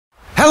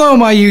Hello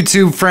my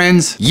YouTube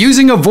friends!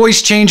 Using a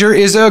voice changer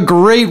is a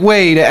great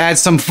way to add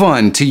some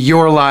fun to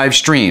your live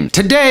stream.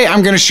 Today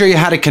I'm going to show you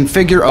how to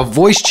configure a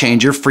voice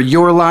changer for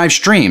your live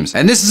streams.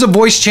 And this is a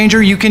voice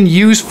changer you can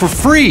use for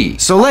free.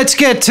 So let's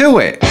get to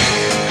it!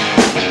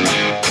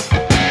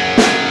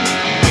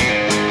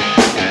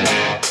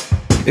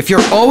 If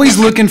you're always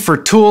looking for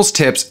tools,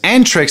 tips,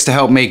 and tricks to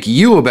help make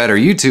you a better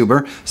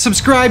YouTuber,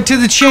 subscribe to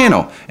the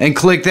channel and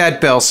click that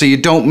bell so you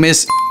don't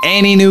miss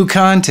any new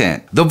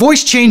content. The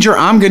voice changer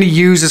I'm going to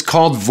use is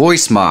called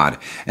VoiceMod,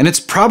 and it's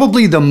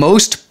probably the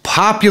most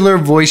popular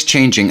voice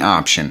changing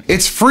option.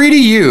 It's free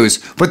to use,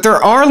 but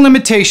there are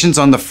limitations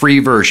on the free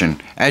version,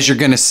 as you're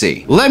going to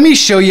see. Let me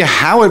show you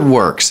how it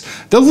works.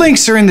 The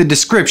links are in the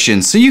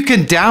description so you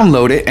can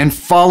download it and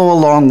follow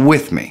along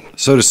with me.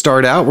 So to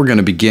start out, we're going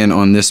to begin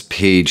on this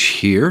page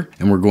here,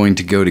 and we're going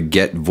to go to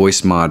Get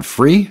VoiceMod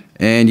Free,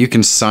 and you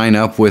can sign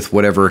up with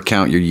whatever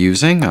account you're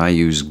using. I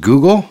use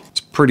Google.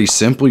 It's pretty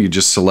simple. You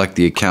just select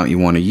the account you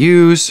want to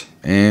use,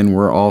 and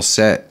we're all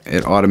set.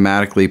 It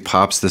automatically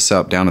pops this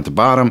up down at the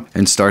bottom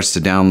and starts to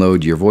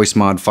download your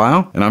VoiceMod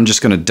file. And I'm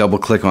just going to double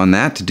click on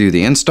that to do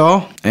the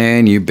install.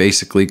 And you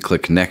basically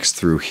click next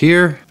through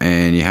here,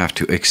 and you have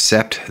to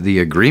accept the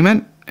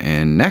agreement.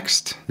 And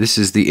next. This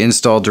is the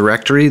install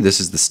directory.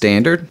 This is the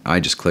standard. I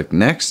just click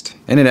next.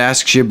 And it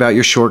asks you about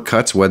your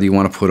shortcuts, whether you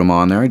want to put them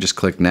on there. I just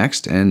click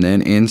next and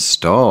then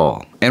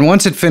install. And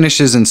once it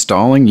finishes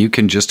installing, you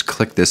can just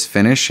click this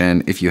finish.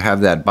 And if you have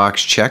that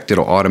box checked,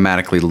 it'll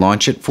automatically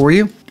launch it for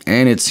you.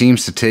 And it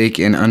seems to take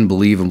an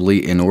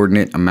unbelievably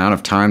inordinate amount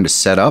of time to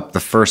set up the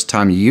first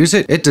time you use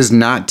it. It does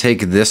not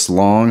take this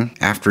long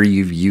after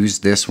you've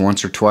used this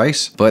once or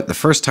twice, but the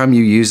first time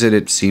you use it,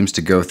 it seems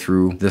to go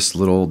through this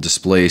little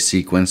display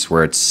sequence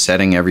where it's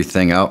setting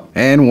everything up.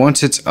 And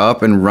once it's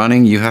up and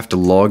running, you have to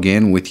log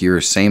in with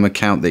your same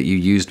account that you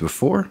used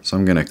before. So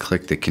I'm gonna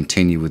click the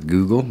continue with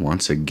Google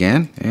once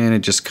again, and it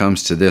just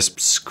comes to this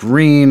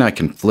screen. I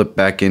can flip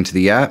back into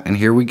the app, and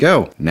here we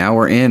go. Now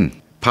we're in.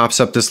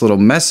 Pops up this little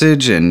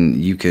message, and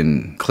you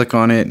can click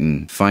on it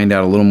and find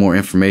out a little more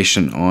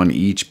information on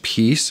each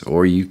piece,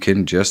 or you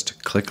can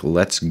just click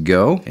let's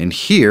go. And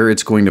here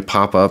it's going to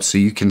pop up so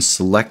you can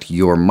select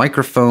your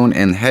microphone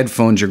and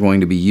headphones you're going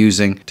to be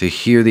using to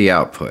hear the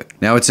output.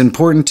 Now it's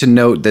important to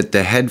note that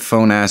the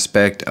headphone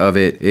aspect of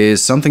it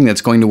is something that's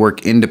going to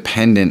work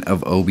independent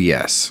of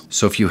OBS.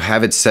 So if you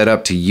have it set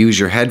up to use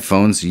your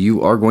headphones,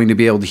 you are going to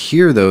be able to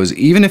hear those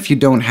even if you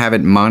don't have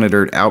it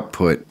monitored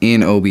output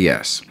in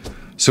OBS.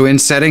 So in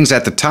settings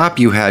at the top,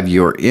 you have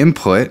your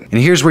input,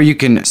 and here's where you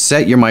can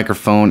set your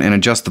microphone and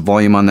adjust the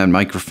volume on that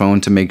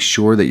microphone to make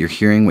sure that you're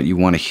hearing what you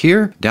want to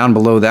hear. Down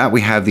below that, we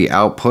have the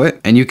output,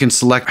 and you can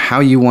select how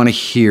you want to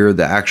hear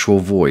the actual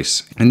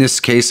voice. In this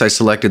case, I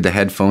selected the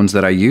headphones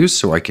that I use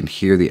so I can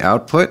hear the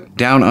output.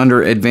 Down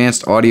under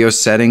advanced audio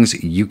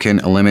settings, you can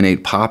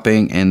eliminate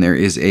popping, and there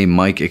is a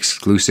mic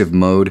exclusive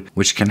mode,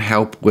 which can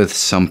help with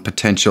some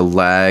potential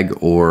lag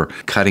or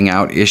cutting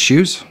out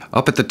issues.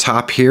 Up at the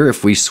top here,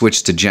 if we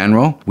switch to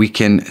general, we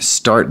can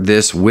start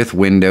this with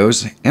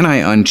Windows, and I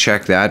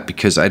uncheck that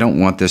because I don't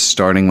want this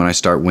starting when I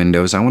start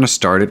Windows. I want to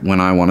start it when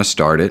I want to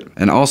start it.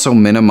 And also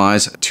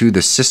minimize to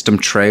the system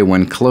tray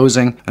when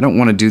closing. I don't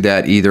want to do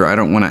that either. I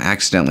don't want to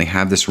accidentally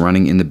have this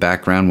running in the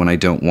background when I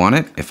don't want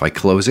it. If I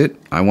close it,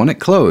 I want it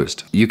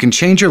closed. You can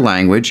change your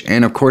language,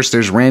 and of course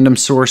there's random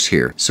source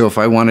here. So if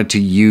I wanted to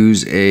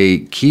use a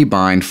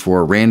keybind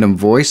for a random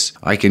voice,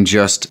 I can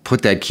just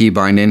put that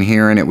keybind in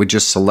here, and it would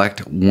just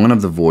select one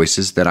of the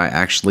voices that I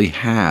actually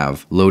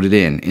have loaded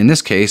in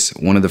this case,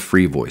 one of the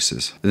free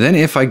voices. Then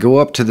if I go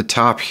up to the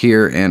top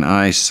here and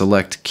I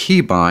select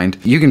keybind,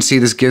 you can see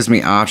this gives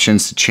me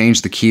options to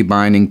change the key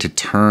binding to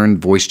turn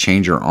voice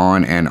changer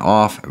on and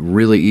off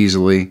really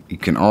easily. You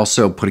can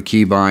also put a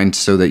keybind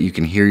so that you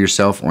can hear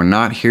yourself or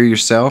not hear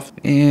yourself,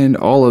 and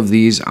all of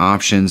these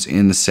options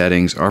in the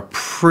settings are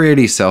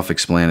pretty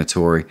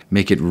self-explanatory,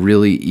 make it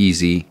really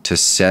easy to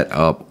set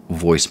up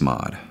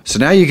VoiceMod. So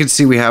now you can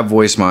see we have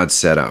VoiceMod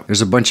set up.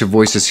 There's a bunch of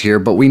voices here,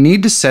 but we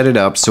need to set it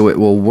up so it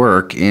will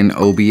work in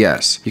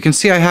OBS. You can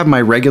see I have my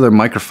regular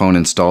microphone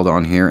installed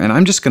on here, and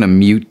I'm just going to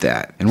mute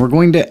that. And we're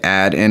going to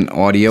add an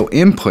audio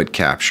input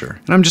capture.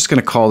 And I'm just going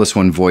to call this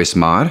one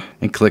VoiceMod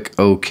and click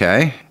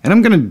OK. And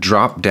I'm going to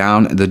drop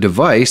down the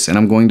device, and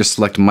I'm going to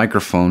select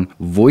microphone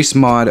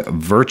VoiceMod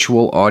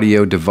virtual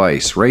audio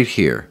device right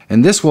here.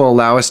 And this will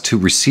allow us to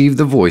receive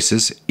the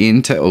voices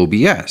into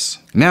OBS.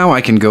 Now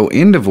I can go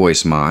into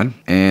VoiceMod,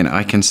 and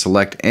I can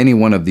select any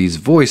one of these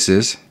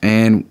voices,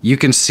 and you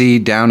can see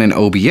down in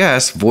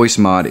OBS,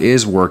 VoiceMod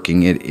is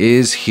working, it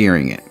is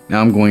hearing it.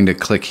 Now I'm going to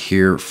click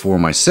here for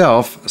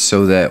myself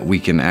so that we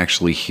can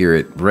actually hear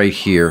it right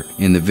here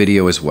in the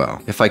video as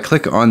well. If I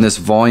click on this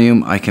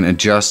volume, I can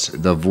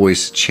adjust the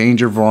voice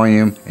changer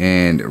volume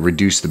and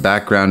reduce the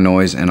background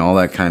noise and all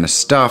that kind of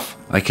stuff.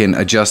 I can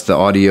adjust the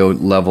audio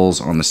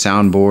levels on the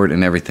soundboard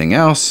and everything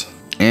else.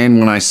 And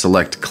when I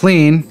select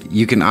clean,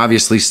 you can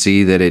obviously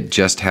see that it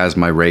just has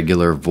my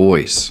regular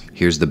voice.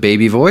 Here's the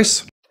baby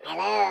voice.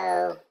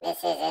 Hello, this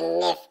is a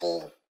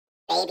nifty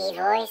baby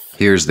voice.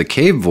 Here's the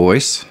cave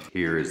voice.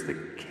 Here is the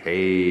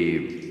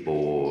Hey,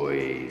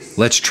 boys.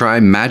 Let's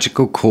try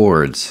magical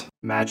chords.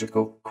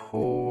 Magical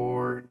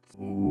chords.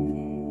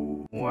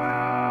 Ooh,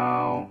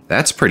 wow.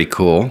 That's pretty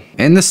cool.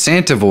 And the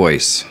Santa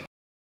voice.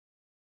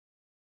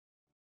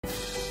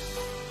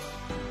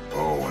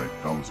 Oh, and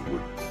it comes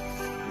with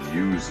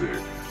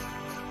music.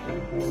 Oh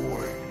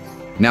boy.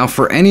 Now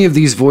for any of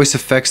these voice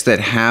effects that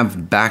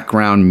have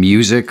background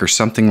music or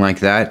something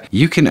like that,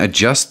 you can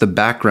adjust the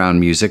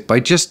background music by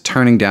just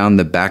turning down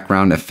the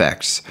background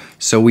effects,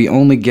 so we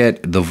only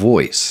get the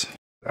voice.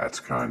 That's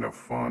kind of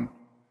fun.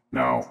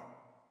 Now,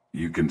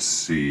 you can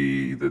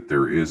see that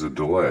there is a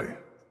delay.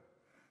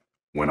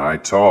 When I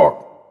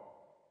talk,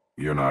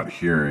 you're not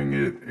hearing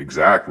it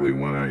exactly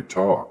when I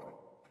talk.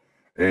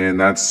 And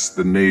that's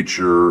the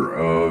nature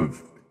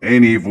of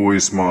any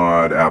voice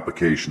mod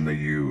application they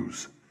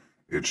use.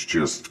 It's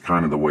just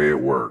kind of the way it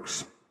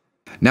works.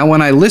 Now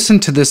when I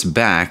listened to this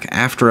back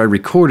after I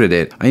recorded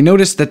it, I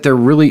noticed that there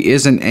really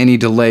isn't any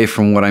delay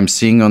from what I'm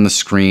seeing on the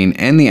screen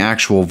and the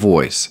actual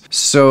voice.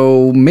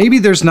 So maybe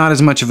there's not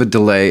as much of a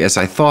delay as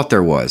I thought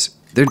there was.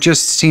 There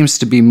just seems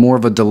to be more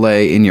of a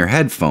delay in your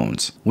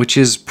headphones, which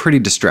is pretty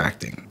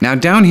distracting. Now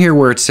down here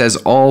where it says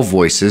all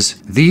voices,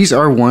 these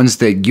are ones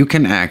that you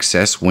can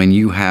access when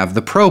you have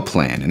the Pro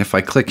plan. And if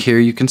I click here,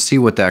 you can see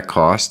what that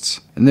costs.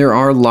 And there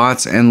are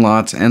lots and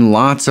lots and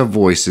lots of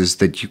voices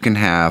that you can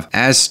have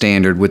as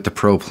standard with the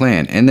Pro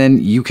plan. And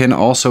then you can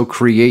also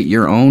create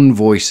your own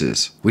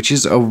voices, which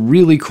is a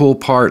really cool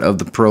part of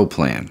the Pro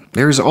plan.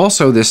 There's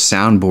also this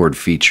soundboard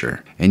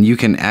feature, and you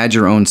can add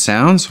your own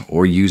sounds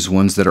or use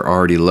ones that are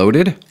already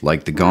loaded,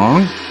 like the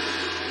gong. You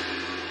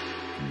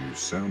can use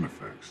sound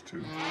effects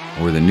too.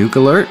 Or the nuke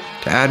alert.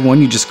 To add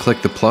one, you just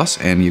click the plus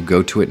and you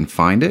go to it and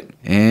find it.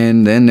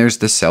 And then there's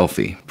the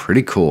selfie.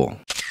 Pretty cool.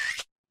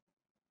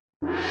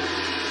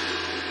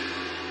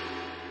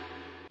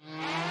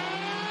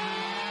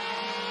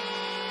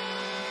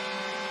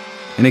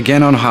 And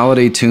again, on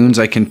holiday tunes,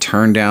 I can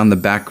turn down the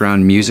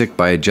background music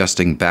by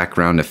adjusting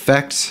background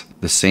effects.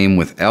 The same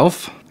with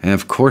Elf, and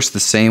of course the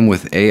same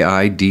with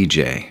AI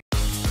DJ.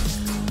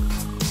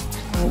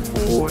 Oh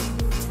boy.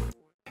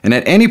 And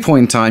at any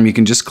point in time, you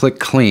can just click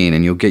clean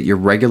and you'll get your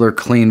regular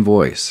clean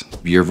voice.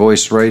 Your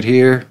voice right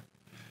here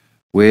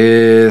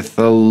with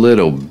a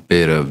little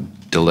bit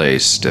of delay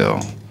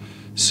still.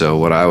 So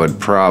what I would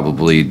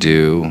probably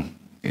do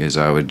is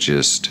I would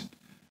just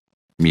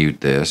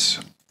mute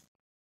this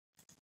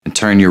and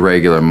turn your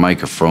regular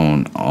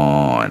microphone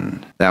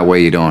on. That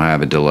way you don't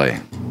have a delay.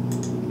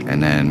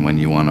 And then when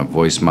you want a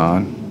voice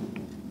mod,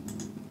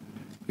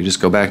 you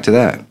just go back to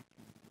that.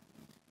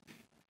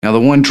 Now the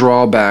one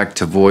drawback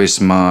to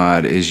voice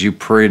mod is you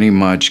pretty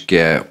much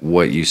get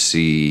what you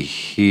see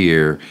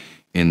here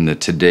in the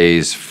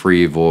today's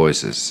free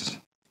voices.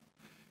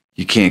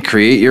 You can't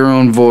create your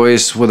own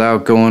voice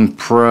without going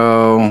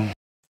pro.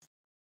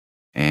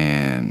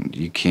 And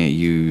you can't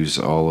use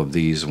all of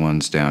these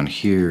ones down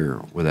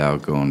here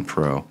without going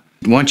pro.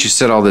 Once you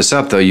set all this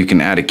up though, you can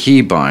add a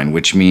keybind,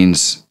 which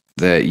means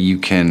that you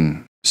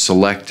can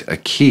select a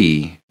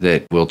key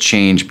that will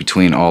change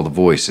between all the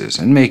voices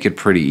and make it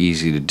pretty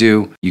easy to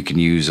do. You can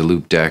use a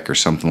loop deck or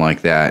something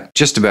like that.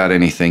 Just about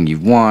anything you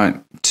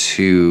want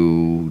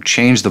to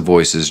change the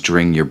voices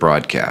during your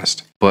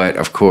broadcast. But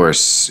of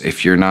course,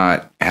 if you're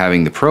not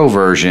having the pro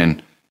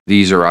version,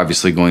 these are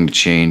obviously going to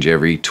change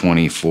every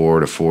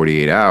 24 to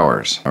 48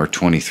 hours, or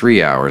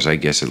 23 hours, I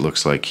guess it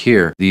looks like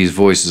here. These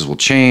voices will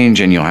change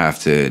and you'll have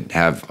to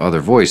have other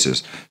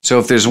voices. So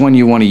if there's one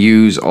you want to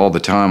use all the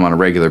time on a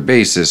regular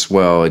basis,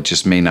 well, it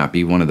just may not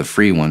be one of the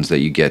free ones that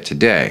you get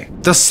today.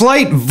 The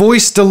slight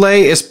voice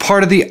delay is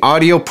part of the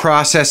audio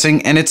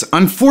processing, and it's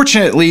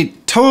unfortunately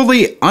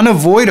totally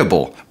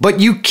unavoidable, but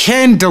you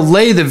can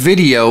delay the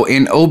video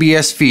in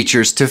OBS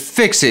features to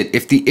fix it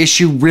if the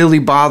issue really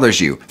bothers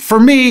you. For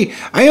me,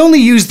 I only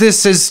use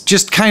this as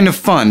just kind of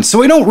fun,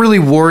 so I don't really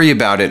worry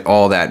about it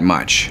all that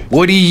much.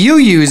 What do you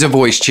use a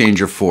voice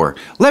changer for?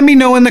 Let me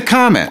know in the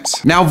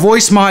comments. Now,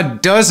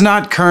 VoiceMod does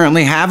not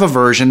currently have a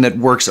version that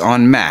works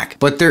on Mac,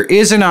 but there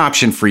is an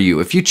option for you.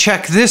 If you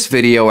check this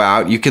video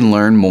out, you can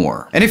learn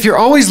more. And if you're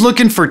always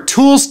looking for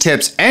tools,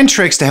 tips, and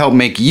tricks to help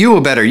make you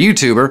a better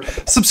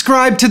YouTuber,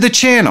 subscribe to the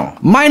channel.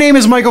 My name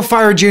is Michael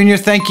Fire Jr.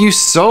 Thank you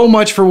so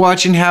much for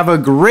watching. Have a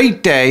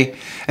great day,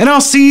 and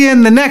I'll see you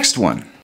in the next one.